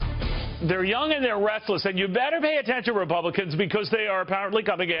They're young and they're restless, and you better pay attention, Republicans, because they are apparently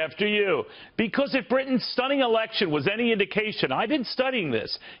coming after you. Because if Britain's stunning election was any indication, I've been studying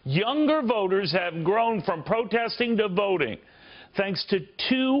this, younger voters have grown from protesting to voting, thanks to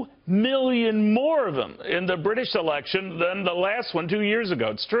 2 million more of them in the British election than the last one 2 years ago.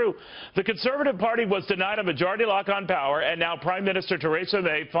 It's true. The Conservative Party was denied a majority lock on power, and now Prime Minister Theresa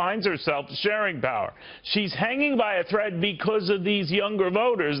May finds herself sharing power. She's hanging by a thread because of these younger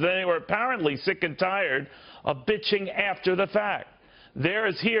voters. They were apparently sick and tired of bitching after the fact. There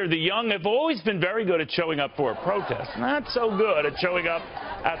is here, the young have always been very good at showing up for a protest. Not so good at showing up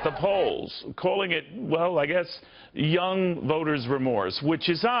at the polls, calling it, well, I guess, young voters' remorse, which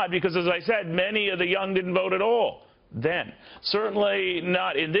is odd because, as I said, many of the young didn't vote at all then. Certainly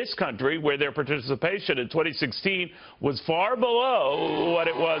not in this country, where their participation in 2016 was far below what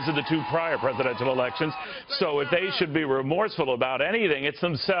it was in the 2 prior presidential elections. So if they should be remorseful about anything, it's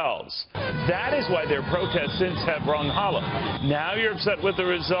themselves. That is why their protests since have rung hollow. Now you're upset with the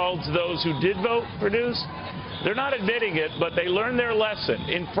results those who did vote produced? They're not admitting it, but they learned their lesson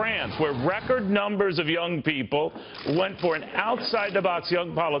in France, where record numbers of young people went for an outside-the-box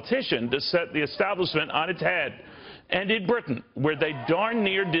young politician to set the establishment on its head. And in Britain, where they darn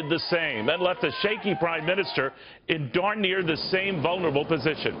near did the same and left a shaky prime minister in darn near the same vulnerable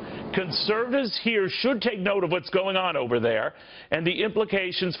position. Conservatives here should take note of what's going on over there and the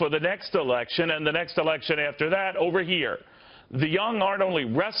implications for the next election and the next election after that over here. The young aren't only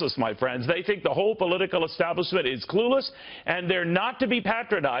restless, my friends, they think the whole political establishment is clueless, and they're not to be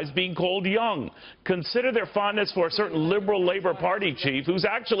patronized being called young. Consider their fondness for a certain liberal Labour Party chief who's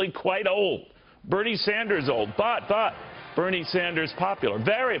actually quite old. Bernie Sanders old, but Bernie Sanders popular,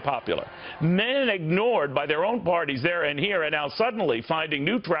 very popular. Men ignored by their own parties there and here, and now suddenly finding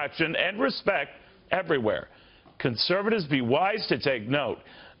new traction and respect everywhere. Conservatives, be wise to take note,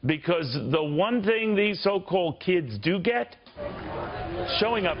 because the one thing these so-called kids do get,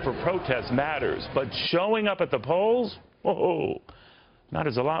 showing up for protests matters, but showing up at the polls,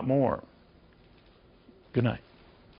 matters a lot more. Good night.